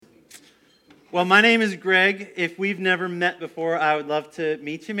Well, my name is Greg. If we've never met before, I would love to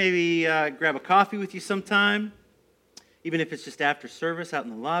meet you. Maybe grab a coffee with you sometime, even if it's just after service out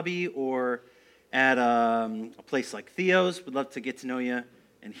in the lobby or at a place like Theo's. Would love to get to know you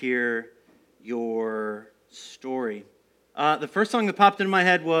and hear your story. The first song that popped into my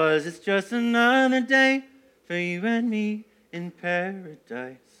head was "It's Just Another Day for You and Me in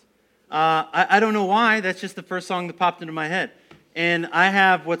Paradise." I don't know why. That's just the first song that popped into my head. And I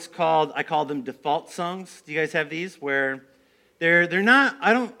have I call them default songs. Do you guys have these? Where they're not,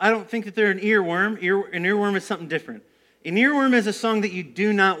 I don't think that they're an earworm. An earworm is something different. An earworm is a song that you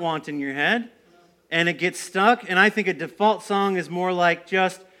do not want in your head, and it gets stuck. And I think a default song is more like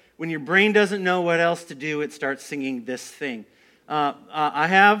just when your brain doesn't know what else to do, it starts singing this thing. I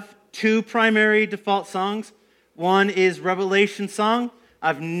have two primary default songs. One is Revelation song.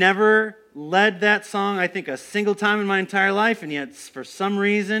 I've never led that song, I think, a single time in my entire life, and yet for some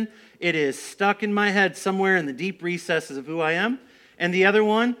reason it is stuck in my head somewhere in the deep recesses of who I am. And the other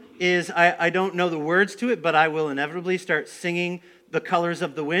one is, I don't know the words to it, but I will inevitably start singing The Colors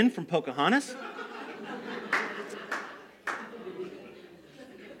of the Wind from Pocahontas.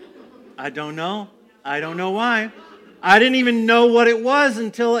 I don't know why. I didn't even know what it was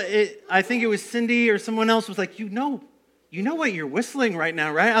until I think it was Cindy or someone else was like, you know what you're whistling right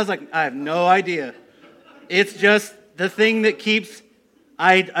now, right? I was like, I have no idea. It's just the thing that keeps,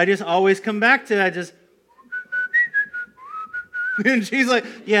 I just always come back to, and she's like,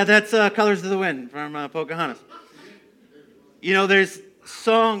 yeah, that's Colors of the Wind from Pocahontas. You know, there's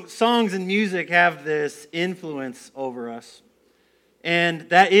songs and music have this influence over us. And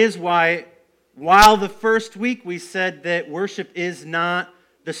that is why, while the first week we said that worship is not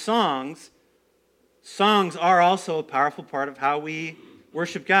the songs are also a powerful part of how we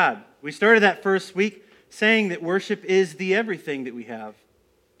worship God. We started that first week saying that worship is the everything that we have.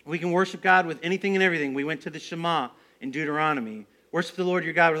 We can worship God with anything and everything. We went to the Shema in Deuteronomy. Worship the Lord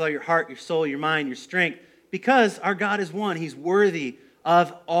your God with all your heart, your soul, your mind, your strength, because our God is one. He's worthy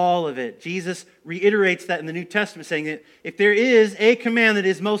of all of it. Jesus reiterates that in the New Testament, saying that if there is a command that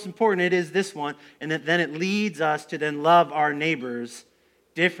is most important, it is this one, and that then it leads us to then love our neighbors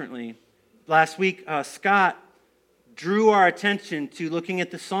differently. Last week, Scott drew our attention to looking at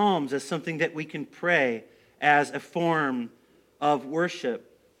the Psalms as something that we can pray as a form of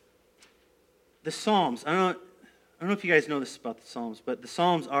worship. The Psalms, I don't know if you guys know this about the Psalms, but the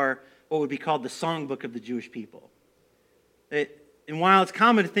Psalms are what would be called the songbook of the Jewish people. And while it's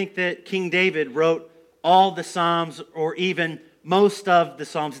common to think that King David wrote all the Psalms or even most of the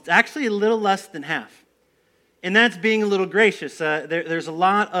Psalms, it's actually a little less than half. And that's being a little gracious. There's a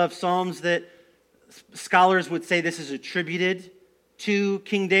lot of Psalms that scholars would say this is attributed to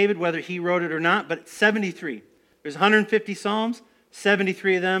King David, whether he wrote it or not, but it's 73. There's 150 Psalms.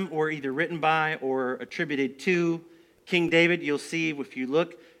 73 of them were either written by or attributed to King David. You'll see if you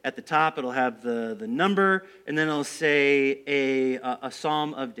look at the top, it'll have the number, and then it'll say a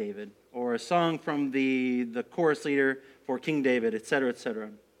Psalm of David, or a song from the chorus leader for King David, etc., etc.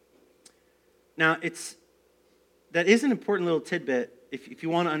 Now, that is an important little tidbit if you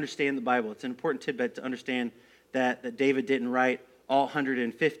want to understand the Bible. It's an important tidbit to understand that David didn't write all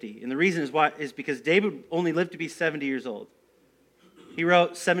 150. And the reason is because David only lived to be 70 years old. He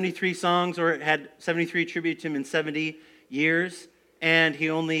wrote 73 songs, or had 73 attributed to him in 70 years, and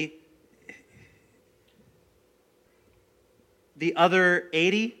the other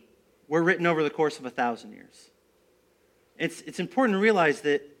 80 were written over the course of 1,000 years. It's important to realize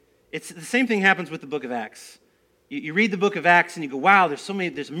that it's the same thing happens with the book of Acts. You read the book of Acts and you go, wow, there's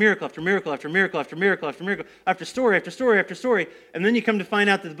miracle after miracle after miracle after miracle after miracle after story after story after story. And then you come to find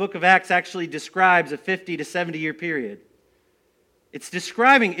out that the book of Acts actually describes a 50 to 70 year period. It's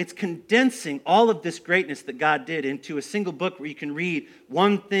condensing all of this greatness that God did into a single book where you can read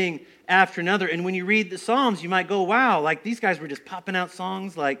one thing after another. And when you read the Psalms, you might go, wow, like these guys were just popping out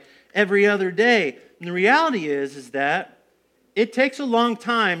songs like every other day. And the reality is that it takes a long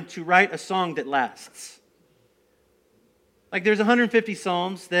time to write a song that lasts. Like there's 150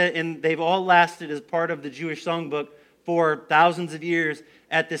 Psalms, and they've all lasted as part of the Jewish songbook for thousands of years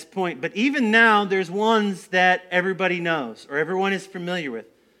at this point. But even now, there's ones that everybody knows or everyone is familiar with.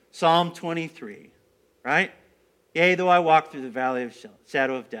 Psalm 23, right? Yea, though I walk through the valley of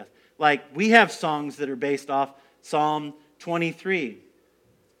shadow of death. Like we have songs that are based off Psalm 23.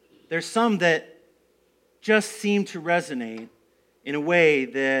 There's some that just seem to resonate in a way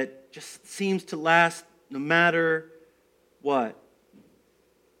that just seems to last no matter what?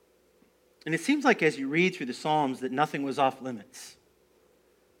 And it seems like as you read through the Psalms that nothing was off limits.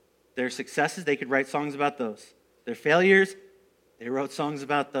 Their successes, they could write songs about those. Their failures, they wrote songs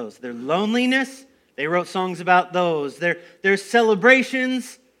about those. Their loneliness, they wrote songs about those. Their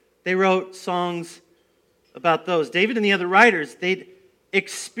celebrations, they wrote songs about those. David and the other writers, they'd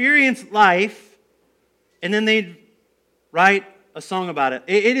experience life, and then they'd write a song about it.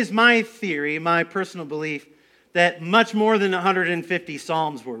 It is my theory, my personal belief, that much more than 150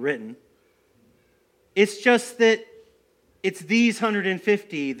 psalms were written. It's just that it's these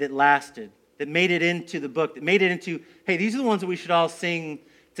 150 that lasted, that made it into the book, that made it into, hey, these are the ones that we should all sing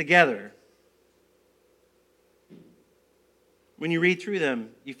together. When you read through them,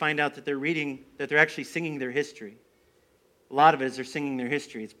 you find out that they're actually singing their history. A lot of it is they're singing their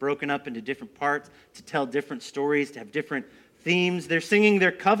history. It's broken up into different parts to tell different stories, to have different themes. They're singing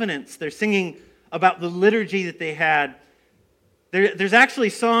their covenants. They're singing about the liturgy that they had. There's actually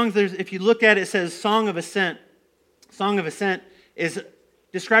songs, if you look at it, it says Song of Ascent. Song of Ascent is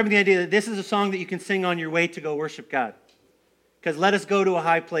describing the idea that this is a song that you can sing on your way to go worship God. Because let us go to a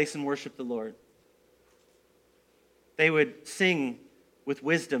high place and worship the Lord. They would sing with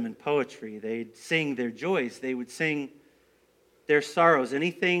wisdom and poetry. They'd sing their joys. They would sing their sorrows.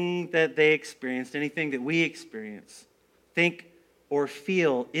 Anything that they experienced, anything that we experience, think or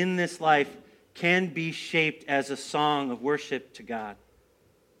feel in this life can be shaped as a song of worship to God.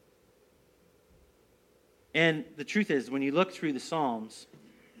 And the truth is, when you look through the Psalms,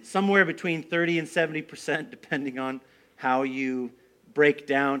 somewhere between 30 and 70%, depending on how you break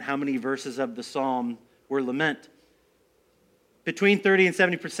down how many verses of the Psalm were lament, between 30 and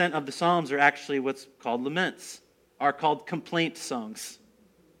 70% of the Psalms are actually what's called laments, are called complaint songs.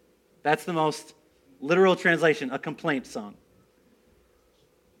 That's the most literal translation, a complaint song.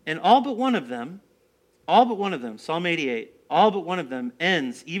 And all but one of them, Psalm 88, all but one of them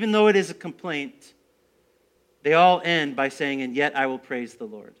ends, even though it is a complaint, they all end by saying, and yet I will praise the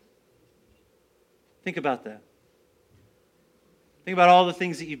Lord. Think about that. Think about all the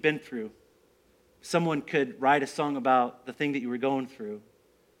things that you've been through. Someone could write a song about the thing that you were going through.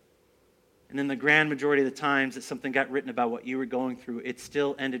 And then the grand majority of the times that something got written about what you were going through, it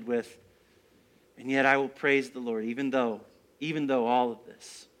still ended with, and yet I will praise the Lord, even though all of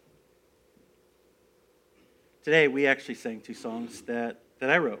this. Today, we actually sang 2 songs that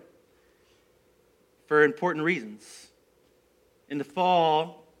I wrote for important reasons. In the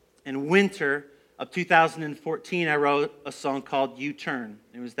fall and winter of 2014, I wrote a song called U-Turn.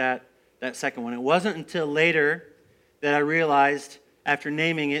 It was that second one. It wasn't until later that I realized, after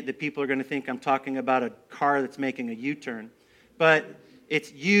naming it, that people are going to think I'm talking about a car that's making a U-turn. But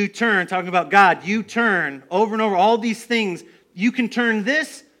it's U-turn, talking about God. U-turn, over and over, all these things. You can turn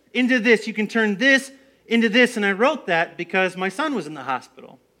this into this. You can turn this into this. And I wrote that because my son was in the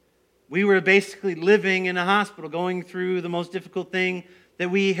hospital. We were basically living in a hospital, going through the most difficult thing that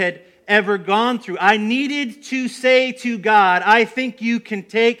we had ever gone through. I needed to say to God, I think you can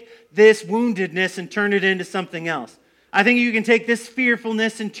take this woundedness and turn it into something else. I think you can take this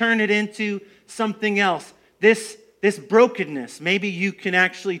fearfulness and turn it into something else. This brokenness, maybe you can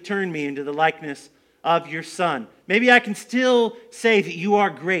actually turn me into the likeness of your Son. Maybe I can still say that you are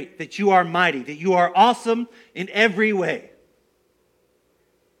great, that you are mighty, that you are awesome in every way.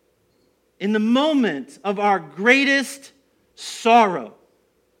 In the moment of our greatest sorrow,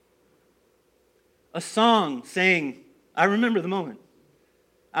 a song saying, I remember the moment.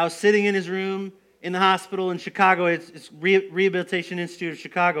 I was sitting in his room in the hospital in Chicago. It's Rehabilitation Institute of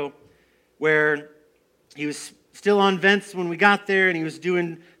Chicago, where he was still on vents when we got there, and he was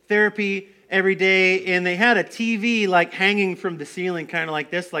doing therapy every day. And they had a TV like hanging from the ceiling, kind of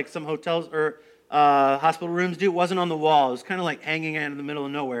like this, like some hotels or hospital rooms do. It wasn't on the wall. It was kind of like hanging out in the middle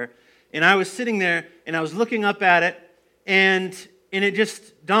of nowhere. And I was sitting there, and I was looking up at it, and it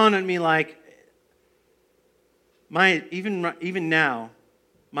just dawned on me like, even now,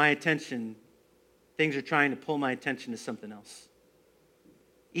 my attention, things are trying to pull my attention to something else.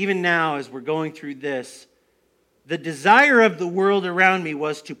 Even now, as we're going through this, the desire of the world around me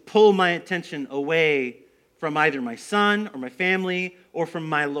was to pull my attention away from either my son or my family or from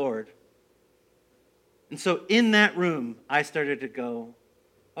my Lord. And so in that room, I started to go,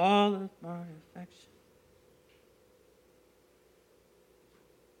 all of my affection.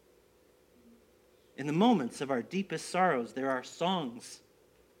 In the moments of our deepest sorrows, there are songs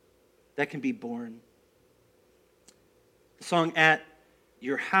that can be born. The song At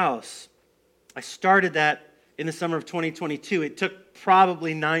Your House, I started that in the summer of 2022. It took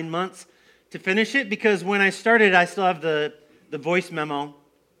probably 9 months to finish it because when I started, I still have the voice memo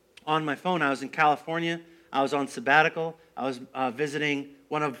on my phone. I was in California. I was on sabbatical. I was visiting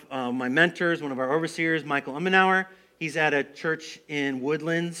one of my mentors, one of our overseers, Michael Ummenauer. He's at a church in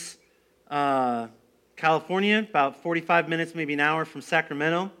Woodlands, California, about 45 minutes, maybe an hour from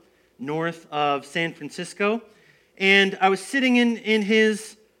Sacramento, north of San Francisco. And I was sitting in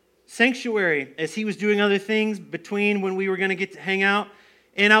his sanctuary as he was doing other things between when we were going to get to hang out.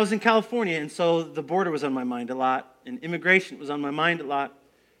 And I was in California, and so the border was on my mind a lot, and immigration was on my mind a lot.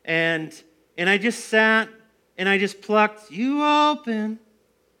 And I just sat, and I just plucked, "You open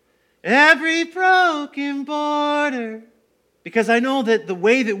every broken border." Because I know that the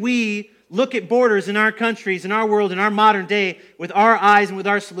way that we look at borders in our countries, in our world, in our modern day, with our eyes and with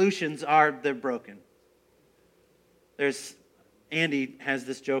our solutions, they're broken. Andy has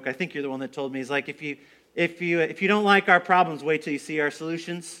this joke. I think you're the one that told me. He's like, if you don't like our problems, wait till you see our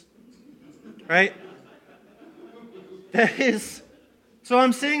solutions. Right? That is. So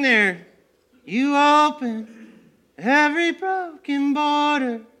I'm sitting there. You open every broken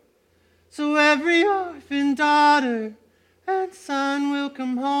border, so every orphan daughter and son will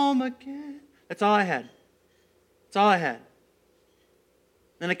come home again. That's all I had. That's all I had.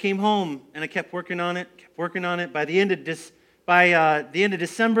 Then I came home and I kept working on it. By the end of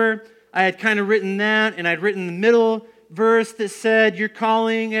December, I had kind of written that, and I'd written the middle verse that said, "You're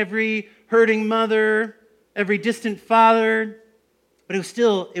calling every hurting mother, every distant father." But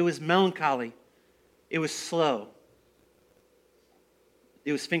it was melancholy. It was slow.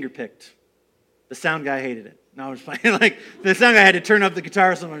 It was finger-picked. The sound guy hated it. No, I was playing. Like, the sound guy had to turn up the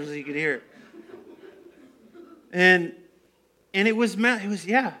guitar so much so you could hear it. And it was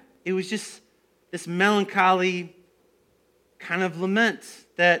just this melancholy kind of lament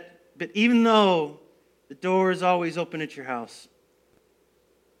but even though the door is always open at your house.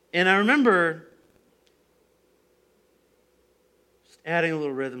 And I remember just adding a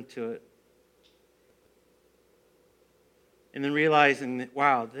little rhythm to it. And then realizing that,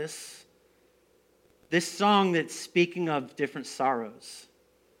 wow, this song that's speaking of different sorrows,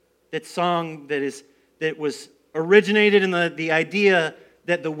 that song that was originated in the idea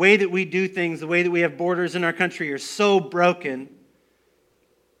that the way that we do things, the way that we have borders in our country are so broken,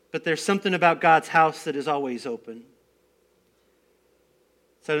 but there's something about God's house that is always open.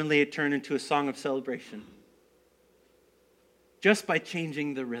 Suddenly it turned into a song of celebration. Just by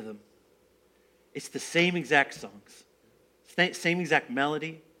changing the rhythm. It's the same exact songs. Same exact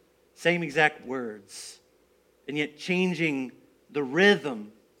melody. Same exact words. And yet changing the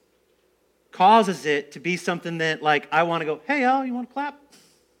rhythm causes it to be something that, like, I want to go, "Hey, Al, you want to clap?"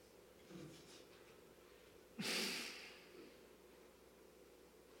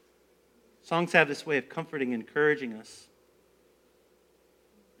 Songs have this way of comforting and encouraging us.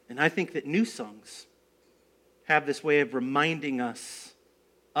 And I think that new songs have this way of reminding us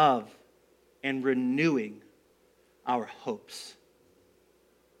of and renewing our hopes.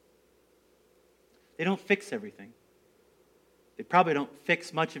 They don't fix everything. They probably don't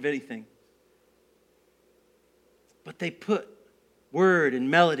fix much of anything. But they put word and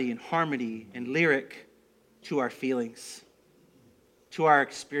melody and harmony and lyric to our feelings, to our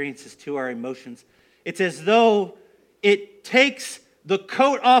experiences, to our emotions. It's as though it takes the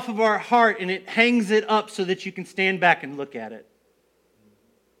coat off of our heart and it hangs it up so that you can stand back and look at it.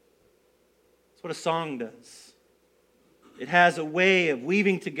 That's what a song does. It has a way of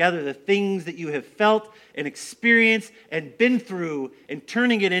weaving together the things that you have felt and experienced and been through and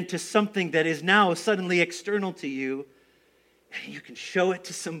turning it into something that is now suddenly external to you, and you can show it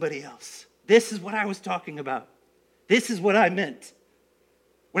to somebody else. This is what I was talking about. This is what I meant.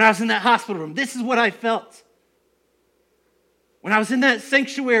 When I was in that hospital room, this is what I felt. When I was in that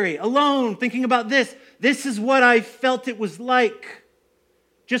sanctuary alone thinking about this is what I felt it was like.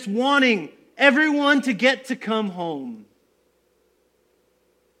 Just wanting everyone to get to come home.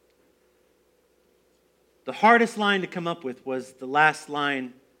 The hardest line to come up with was the last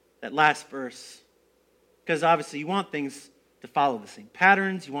line, that last verse. Because obviously you want things to follow the same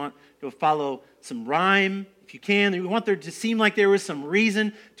patterns. You want to follow some rhyme, if you can. You want there to seem like there was some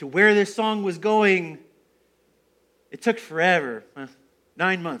reason to where this song was going. It took forever,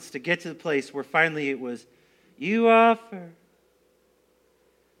 9 months, to get to the place where finally it was, "You offer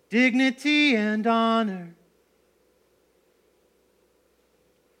dignity and honor.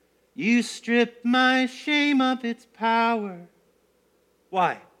 You strip my shame of its power."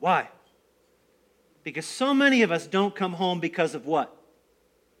 Why? Why? Because so many of us don't come home because of what?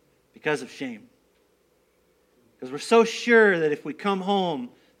 Because of shame. Because we're so sure that if we come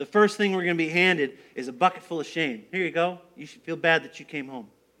home, the first thing we're going to be handed is a bucket full of shame. Here you go. You should feel bad that you came home.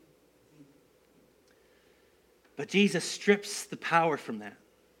 But Jesus strips the power from that.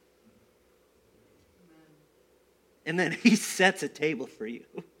 And then he sets a table for you.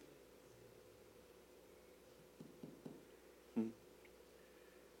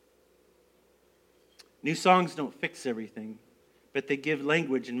 New songs don't fix everything, but they give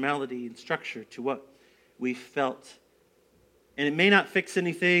language and melody and structure to what we felt. And it may not fix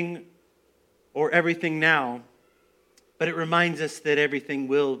anything or everything now, but it reminds us that everything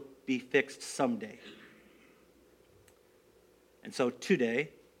will be fixed someday. And so today,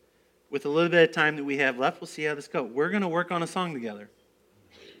 with a little bit of time that we have left, we'll see how this goes. We're going to work on a song together.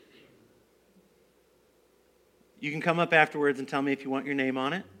 You can come up afterwards and tell me if you want your name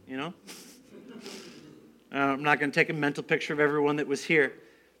on it, you know. I'm not going to take a mental picture of everyone that was here.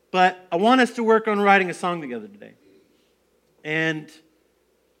 But I want us to work on writing a song together today. And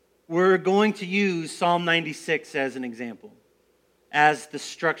we're going to use Psalm 96 as an example, as the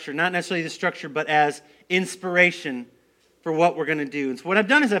structure, not necessarily the structure, but as inspiration for what we're going to do. And so what I've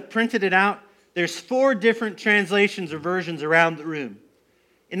done is I've printed it out. There's 4 different translations or versions around the room.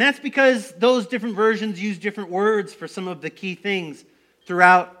 And that's because those different versions use different words for some of the key things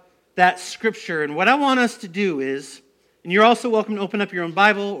throughout that scripture. And what I want us to do is, and you're also welcome to open up your own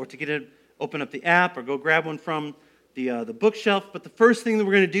Bible or to open up the app or go grab one from the bookshelf. But the first thing that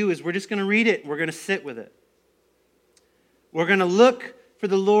we're going to do is we're just going to read it and we're going to sit with it. We're going to look for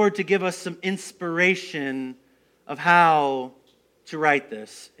the Lord to give us some inspiration of how to write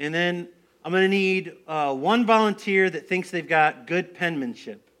this. And then I'm going to need one volunteer that thinks they've got good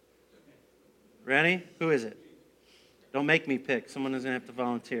penmanship. Ready? Who is it? Don't make me pick. Someone is going to have to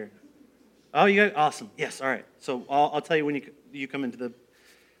volunteer. Oh, you got awesome. Yes, all right. So I'll tell you when you come into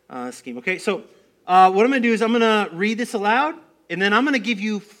the scheme. Okay, so what I'm going to do is I'm going to read this aloud, and then I'm going to give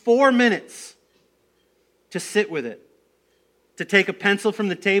you 4 minutes to sit with it, to take a pencil from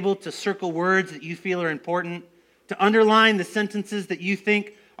the table, to circle words that you feel are important, to underline the sentences that you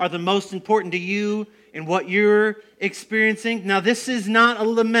think are the most important to you and what you're experiencing. Now, this is not a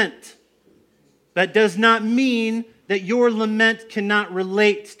lament. That does not mean that your lament cannot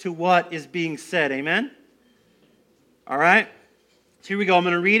relate to what is being said. Amen? All right? So here we go. I'm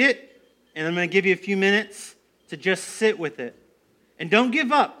going to read it, and I'm going to give you a few minutes to just sit with it. And don't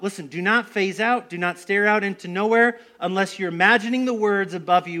give up. Listen, do not phase out. Do not stare out into nowhere unless you're imagining the words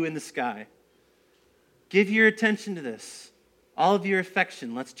above you in the sky. Give your attention to this. All of your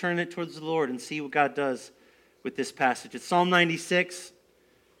affection. Let's turn it towards the Lord and see what God does with this passage. It's Psalm 96.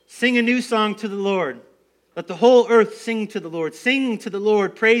 Sing a new song to the Lord. Let the whole earth sing to the Lord. Sing to the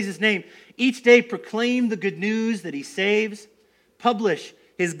Lord. Praise His name. Each day proclaim the good news that He saves. Publish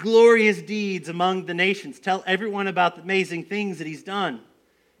His glorious deeds among the nations. Tell everyone about the amazing things that He's done.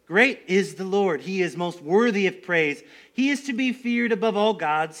 Great is the Lord. He is most worthy of praise. He is to be feared above all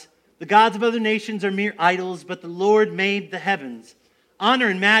gods. The gods of other nations are mere idols, but the Lord made the heavens. Honor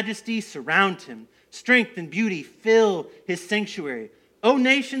and majesty surround Him. Strength and beauty fill His sanctuary. O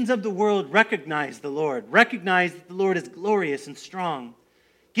nations of the world, recognize the Lord. Recognize that the Lord is glorious and strong.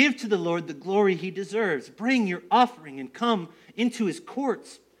 Give to the Lord the glory He deserves. Bring your offering and come into His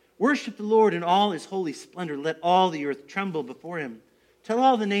courts. Worship the Lord in all His holy splendor. Let all the earth tremble before Him. Tell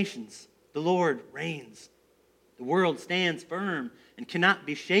all the nations, the Lord reigns. The world stands firm and cannot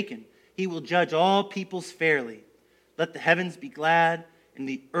be shaken. He will judge all peoples fairly. Let the heavens be glad and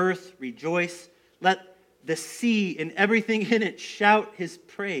the earth rejoice. Let the sea and everything in it shout His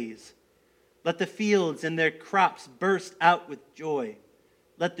praise. Let the fields and their crops burst out with joy.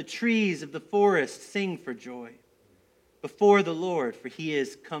 Let the trees of the forest sing for joy before the Lord, for He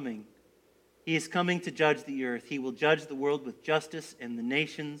is coming. He is coming to judge the earth. He will judge the world with justice and the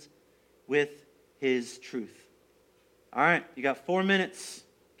nations with His truth. All right, you got 4 minutes.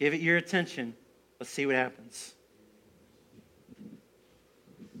 Give it your attention. Let's see what happens.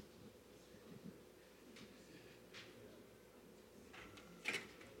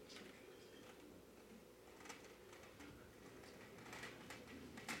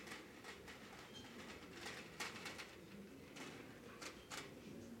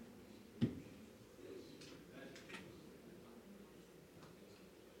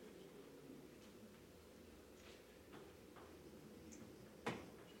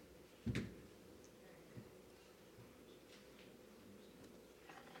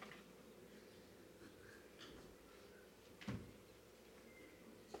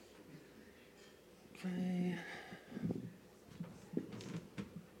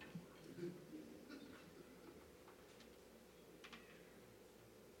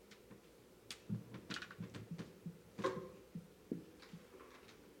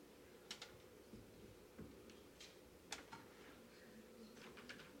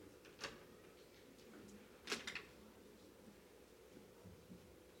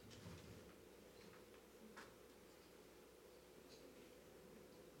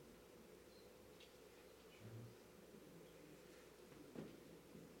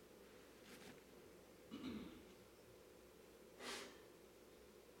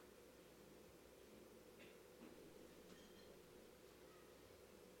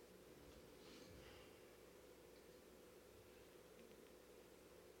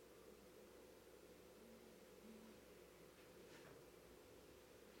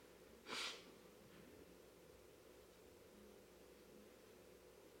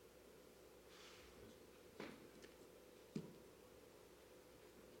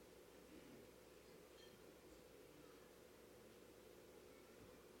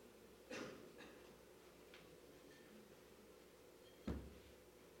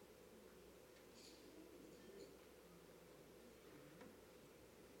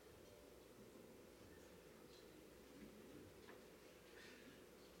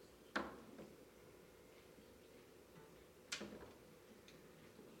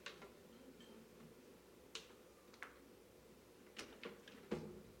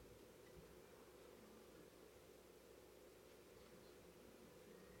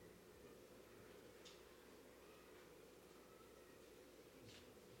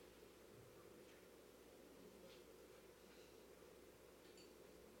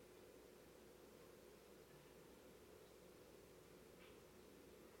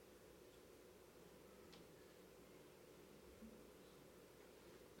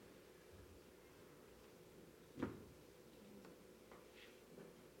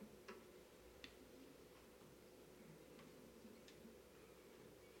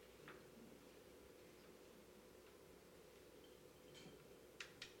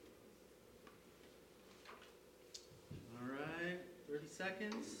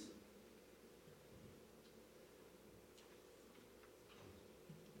 seconds.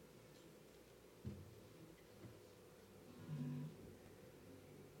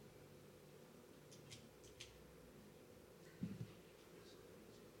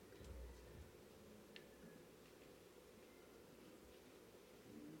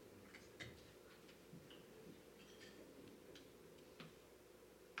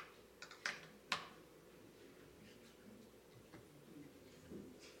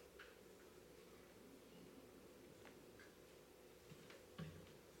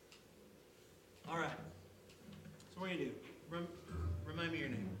 All right. So what are you going to do? Remind me your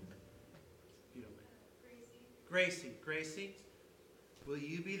name. If you don't mind. Gracie. Gracie, will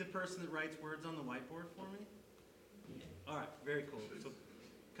you be the person that writes words on the whiteboard for me? All right. Very cool. So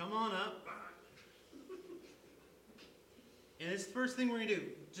come on up. And it's the first thing we're going to do.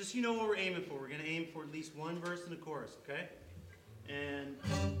 Just so you know what we're aiming for. We're going to aim for at least one verse and a chorus, okay? And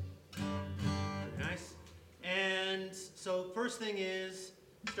very nice. And so first thing is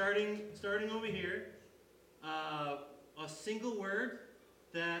starting over here, a single word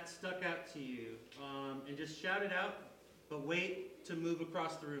that stuck out to you, and just shout it out, but wait to move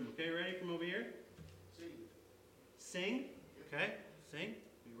across the room. Okay, ready from over here? Sing. Sing. Okay, sing.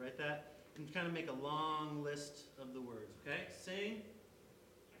 You write that and kind of make a long list of the words. Okay, sing.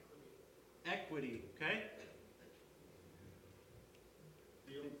 Equity. Okay.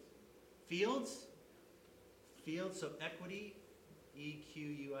 Fields. Fields. So equity.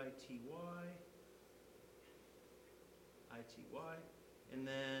 EQUITY. ITY. And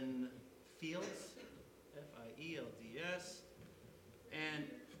then fields. FIELDS. And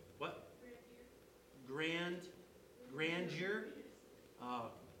what? Grandeur.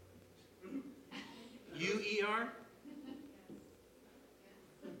 UER.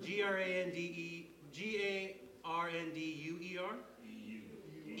 GRANDUER.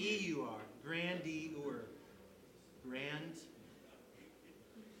 EUR. Grandeur. Grand.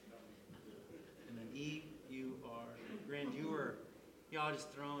 And then EUR. Grandeur. Y'all just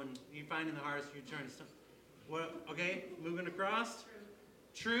throwing, you're finding the hardest, you're trying to stop. What? Okay, moving across.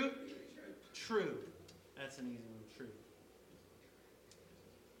 True. True. That's an easy one. True.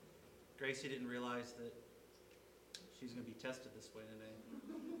 Gracie didn't realize that she's going to be tested this way today.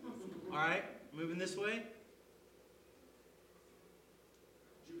 All right, moving this way.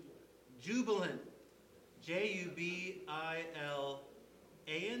 Jubilant. JUBILANT.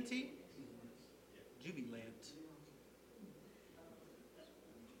 Jubilant.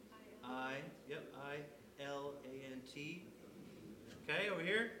 ILANT. Okay, over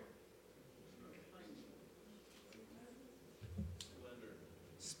here.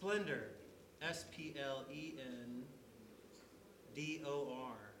 Splendor. SPLENDOR.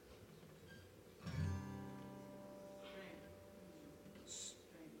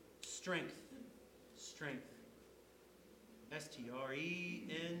 Strength. Strength.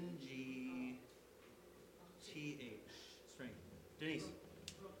 STRENGTH. Strength. Denise.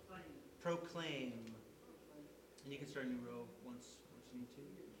 Proclaim. And you can start a new row once you need to.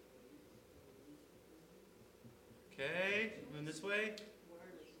 Okay, moving this way.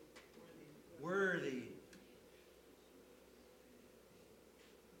 Worthy.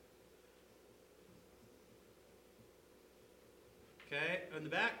 Okay, on the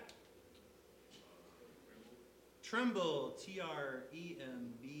back. Tremble. TREMBLE.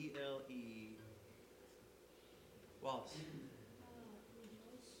 Wallace.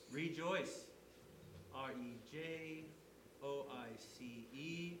 Rejoice. REJOICE.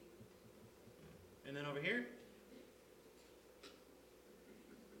 And then over here.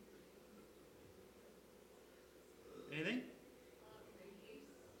 Anything?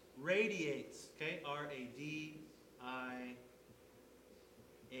 Radiates. Okay, RADIATES.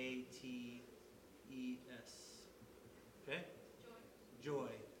 Okay?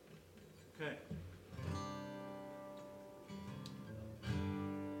 Joy. Okay.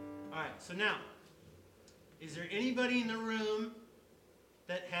 All right, so now, is there anybody in the room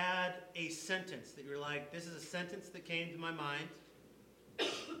that had a sentence that you're like, this is a sentence that came to my mind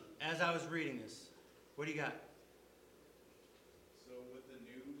as I was reading this? What do you got? So with the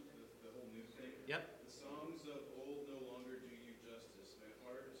whole new thing, Yep. the songs of old no longer do you justice.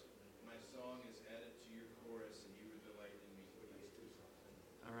 My song is added to your chorus, and you would delight in me.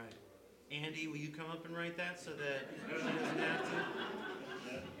 All right. Andy, will you come up and write that so that she doesn't have to?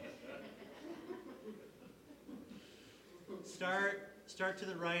 Start to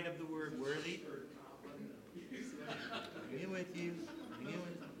the right of the word worthy. Bring it with you.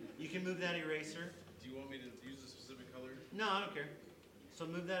 You can move that eraser. Do you want me to use a specific color? No, I don't care. So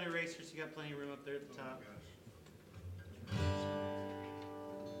move that eraser so you got plenty of room up there at the top.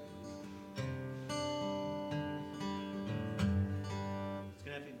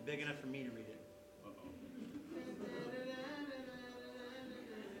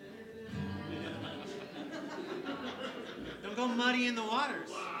 muddy in the waters.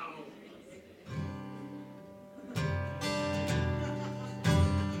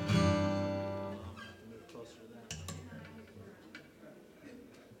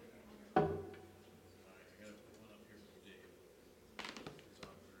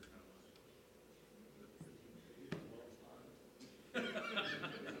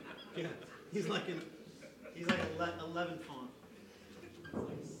 Yeah, he's like 11 font.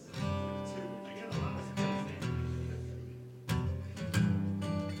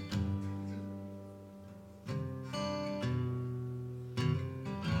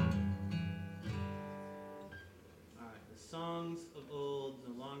 Songs of old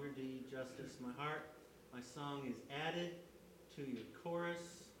no longer do you justice, my heart. My song is added to your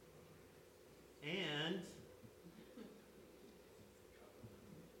chorus, and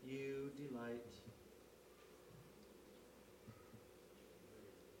you delight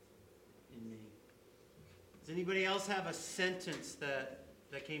in me. Does anybody else have a sentence that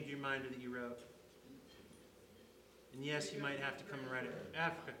came to your mind or that you wrote? And yes, you might have to come and write it.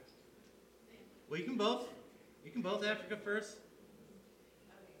 Africa. Well, you can both. You can both. Africa first.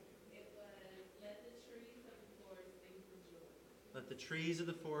 Okay. It was let the trees of the forest sing for joy. Let the trees of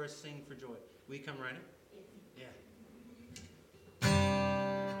the forest sing for joy. Will you come write it? Yes. Yeah.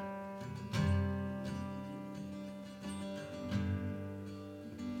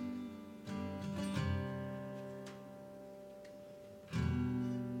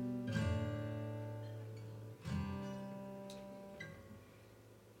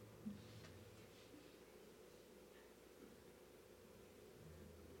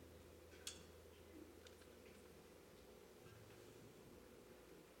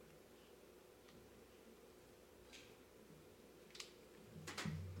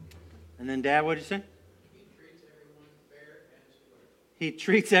 And then, Dad, what did you say? He treats everyone fair and square. He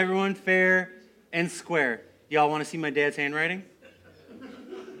treats everyone fair and square. Y'all want to see my dad's handwriting?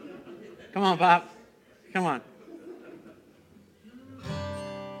 Come on, Pop. Come on.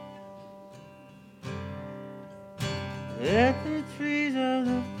 Let the trees of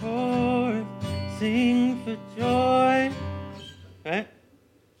the forest sing for joy. Okay?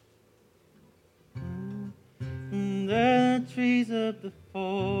 The trees of the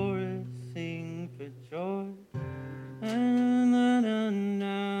forest sing for joy.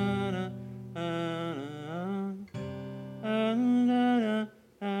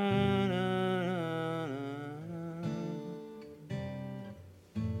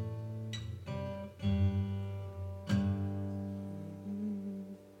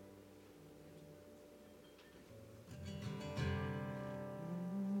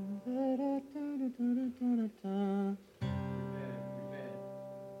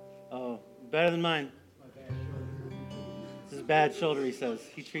 Oh, better than mine. This is bad shoulder, he says.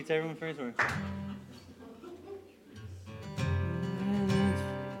 He treats everyone fair and square.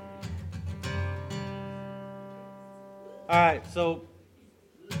 All right, so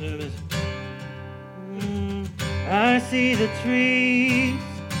I see the trees,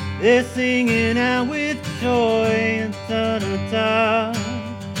 they're singing out with joy, and da da da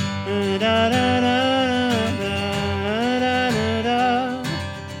da da da da da da.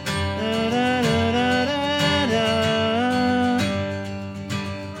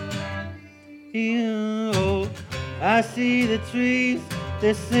 I see the trees,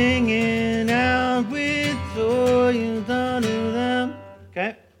 they're singing out with joy, you don't do them.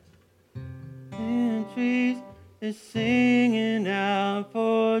 Okay. And trees, they're singing out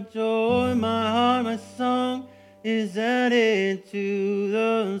for joy. My heart, my song is added to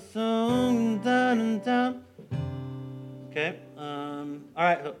the song. Dun, dun, dun. Okay. All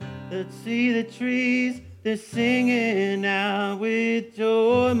right. Let's see the trees, they're singing out with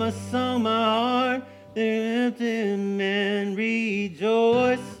joy. My song, my heart, they lift them and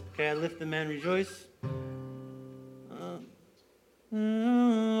rejoice. Okay, I lift them and rejoice.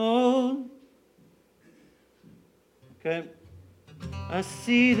 Okay. I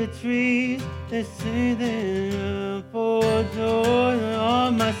see the trees, they're singing for joy.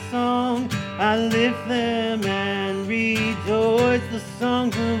 On my song, I lift them and rejoice. The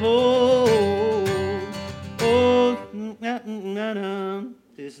songs of old.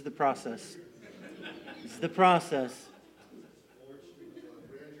 This is the process. This is the process.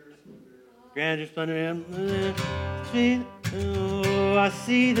 Grandeur, splendor, oh, I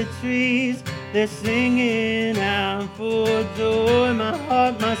see the trees, they're singing out for joy. My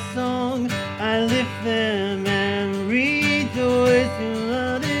heart, my song, I lift them and rejoice.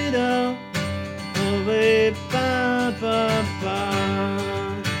 Let it out, away, ba, ba, ba.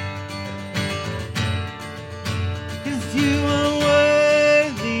 'Cause you are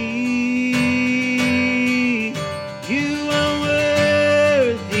worthy, you are worthy.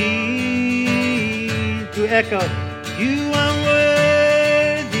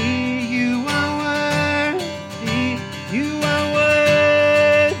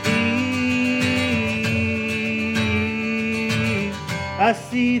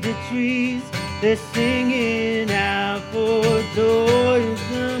 see the trees, they're singing out for joy.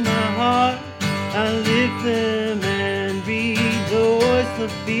 To my heart, I lift them and rejoice. The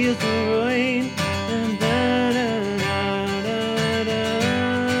fields will rain and da da da da da.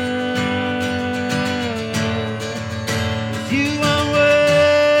 You are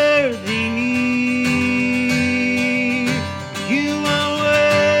worthy. You are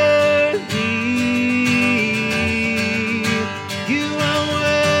worthy. You are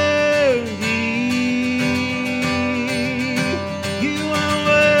worthy. You are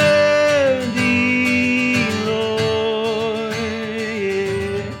worthy, Lord.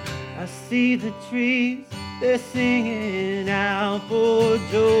 Yeah. I see the trees, they're singing out for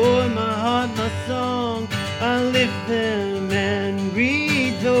joy. My heart, my song, I lift them and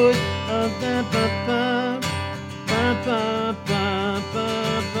rejoice. Ba, ba, ba, ba, ba, ba, ba,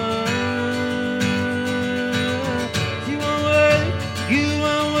 ba. You are worthy, you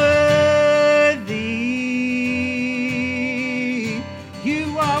are worthy. You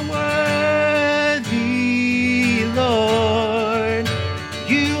are worthy, Lord.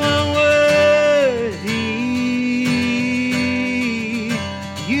 You are worthy.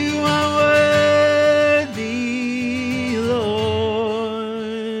 You are worthy,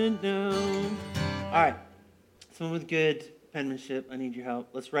 Lord. No. All right. Someone with good penmanship, I need your help.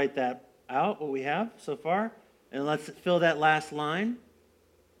 Let's write that out, what we have so far, and let's fill that last line,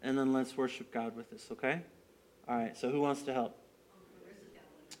 and then let's worship God with this, okay? All right, so who wants to help?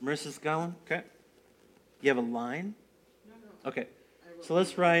 Marissa's got one? Okay. You have a line? No. Okay. So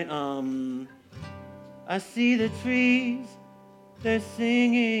let's write, I see the trees, they're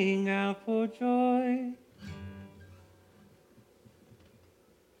singing out for joy.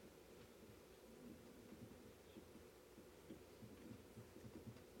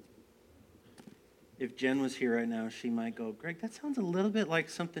 If Jen was here right now, she might go, Greg, that sounds a little bit like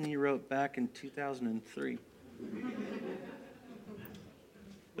something you wrote back in 2003.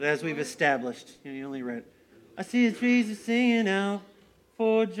 But as we've established, you only read, I see the trees are singing out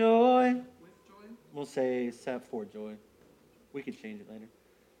for joy. With joy? We'll say for joy. We could change it later.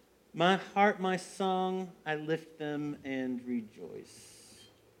 My heart, my song, I lift them and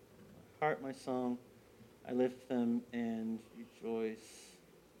rejoice. My heart, my song, I lift them and rejoice.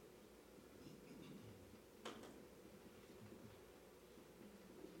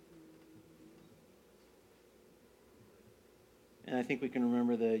 And I think we can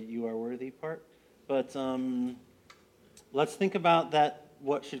remember the you are worthy part. But let's think about that,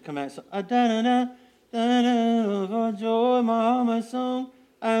 what should come out. So, da-da-da, da-da, for joy, my heart, my song,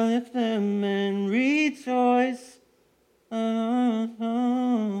 I lift them and rejoice. To you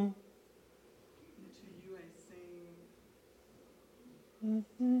I sing. To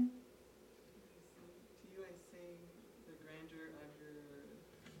you I sing the grandeur of your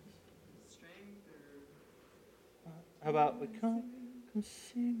strength, or How about we come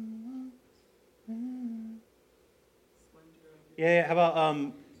sing along? splendor of your Yeah, how about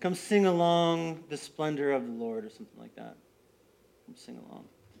come sing along the splendor of the Lord or something like that. Come sing along.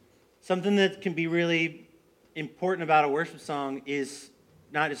 Something that can be really important about a worship song is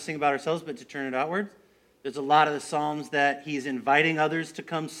not just sing about ourselves, but to turn it outward. There's a lot of the Psalms that he's inviting others to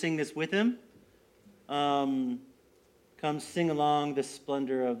come sing this with him. Come sing along the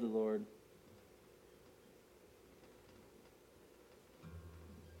splendor of the Lord.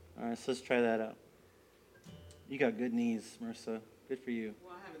 All right, so let's try that out. You got good knees, Marissa. Good for you.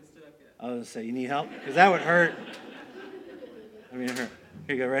 Well, I haven't stood up yet. I was going to say, you need help? Because that would hurt. I mean, it hurt.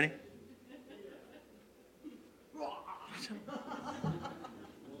 Here you go, ready?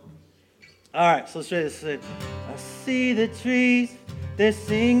 All right, so let's try this. I see the trees, they're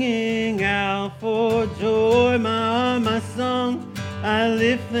singing out for joy. My song, I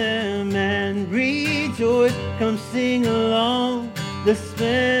lift them and rejoice. Come sing along the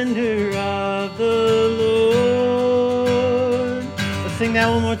splendor of the Lord. Let's sing that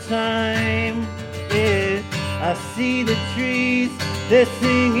one more time. Yeah, I see the trees, they're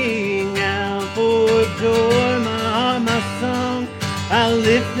singing out for joy. My heart, my song, I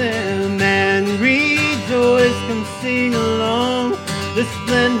lift them and rejoice. Come sing along the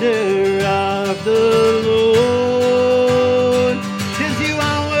splendor of the Lord. 'Cause you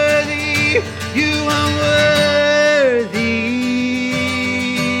are worthy, you are worthy.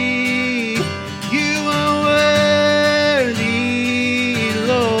 You are worthy,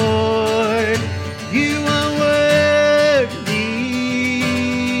 Lord. You are worthy.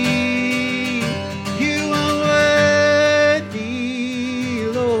 You are worthy,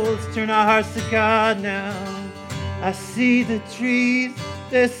 Lord. Let's turn our hearts to God now. I see the trees,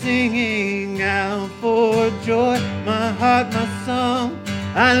 they're singing out for joy. My heart, my song,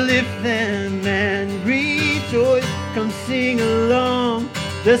 I lift them and rejoice. Come sing along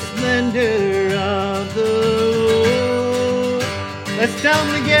the splendor of the Lord. Let's tell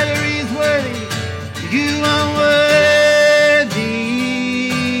them together, He's worthy. You are worthy.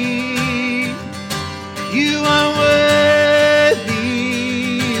 You are worthy,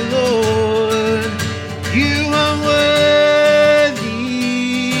 Lord. You are worthy.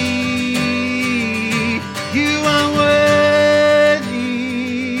 You are worthy,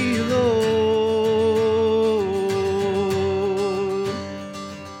 Lord.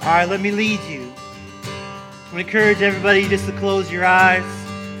 All right, let me lead you. I'm going to encourage everybody just to close your eyes.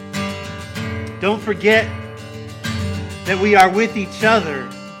 Don't forget that we are with each other,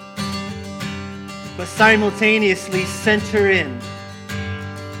 but simultaneously center in.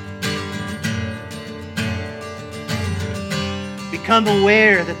 Become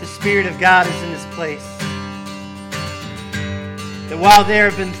aware that the Spirit of God is in this place. That while there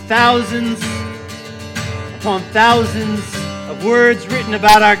have been thousands upon thousands of words written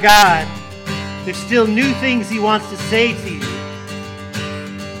about our God, there's still new things He wants to say to you.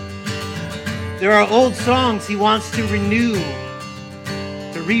 There are old songs He wants to renew,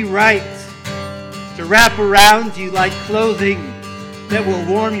 to rewrite, to wrap around you like clothing that will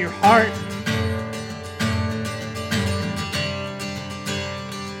warm your heart.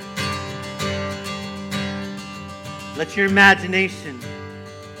 Let your imagination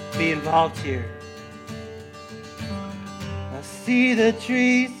be involved here. I see the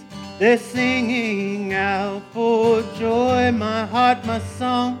trees, they're singing out for joy. My heart, my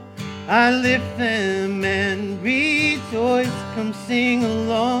song, I lift them and rejoice. Come sing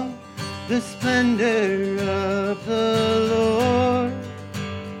along the splendor of the Lord.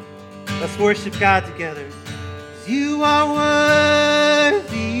 Let's worship God together. You are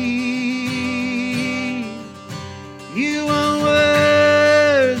worthy. You are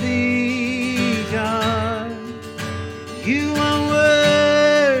worthy, God. You are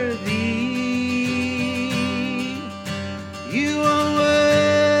worthy. You are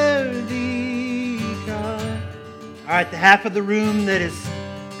worthy, God. All right, the half of the room that is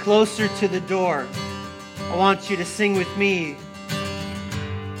closer to the door, I want you to sing with me.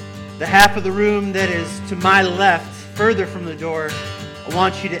 The half of the room that is to my left, further from the door, I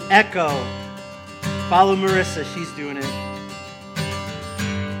want you to echo. Follow Marissa, she's doing it.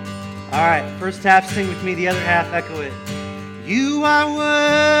 All right, first half sing with me, the other half echo it. You are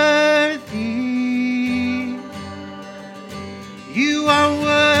worthy. You are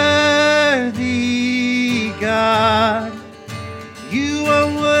worthy, God. You are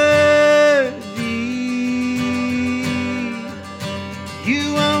worthy.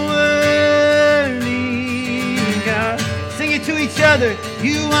 You are worthy, God. Sing it to each other.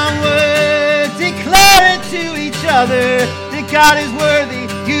 You are worthy. Declare it to each other that God is worthy.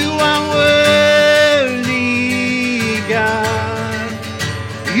 You are worthy, God.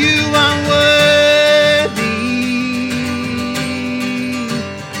 You are worthy.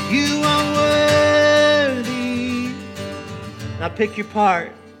 You are worthy. Now pick your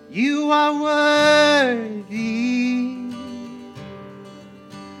part. You are worthy.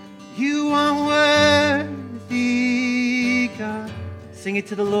 You are worthy, God. Sing it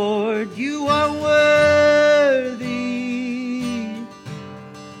to the Lord. You are worthy.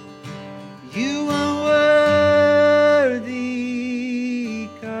 You are worthy,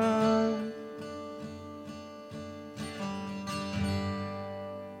 God.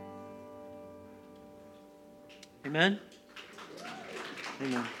 Amen.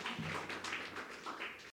 Amen.